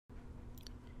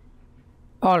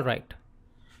All right,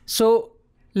 so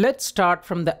let's start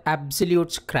from the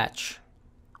absolute scratch.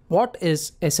 What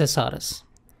is SSRS?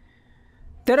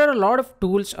 There are a lot of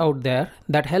tools out there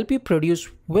that help you produce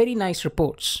very nice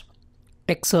reports.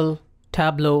 Excel,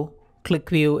 Tableau,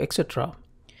 ClickView, etc.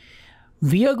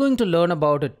 We are going to learn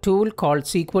about a tool called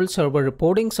SQL Server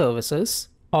Reporting Services,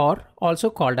 or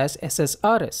also called as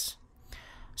SSRS.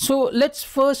 So let's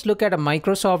first look at a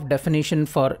Microsoft definition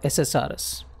for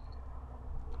SSRS.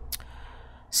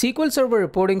 SQL Server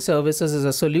Reporting Services is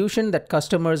a solution that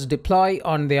customers deploy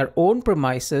on their own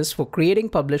premises for creating,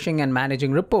 publishing, and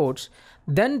managing reports,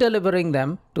 then delivering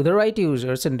them to the right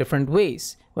users in different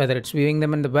ways, whether it's viewing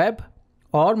them in the web,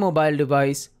 or mobile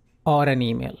device, or an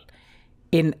email.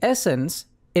 In essence,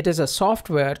 it is a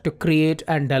software to create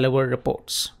and deliver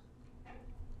reports.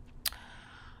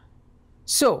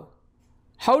 So,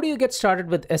 how do you get started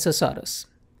with SSRS?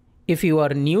 If you are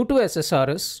new to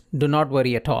SSRS, do not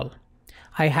worry at all.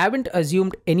 I haven't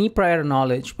assumed any prior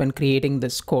knowledge when creating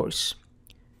this course.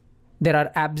 There are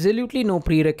absolutely no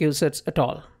prerequisites at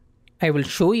all. I will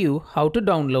show you how to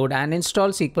download and install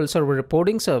SQL Server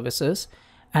Reporting Services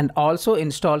and also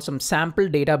install some sample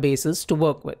databases to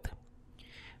work with.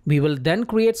 We will then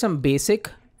create some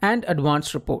basic and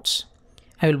advanced reports.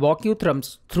 I will walk you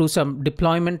through some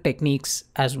deployment techniques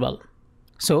as well.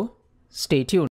 So stay tuned.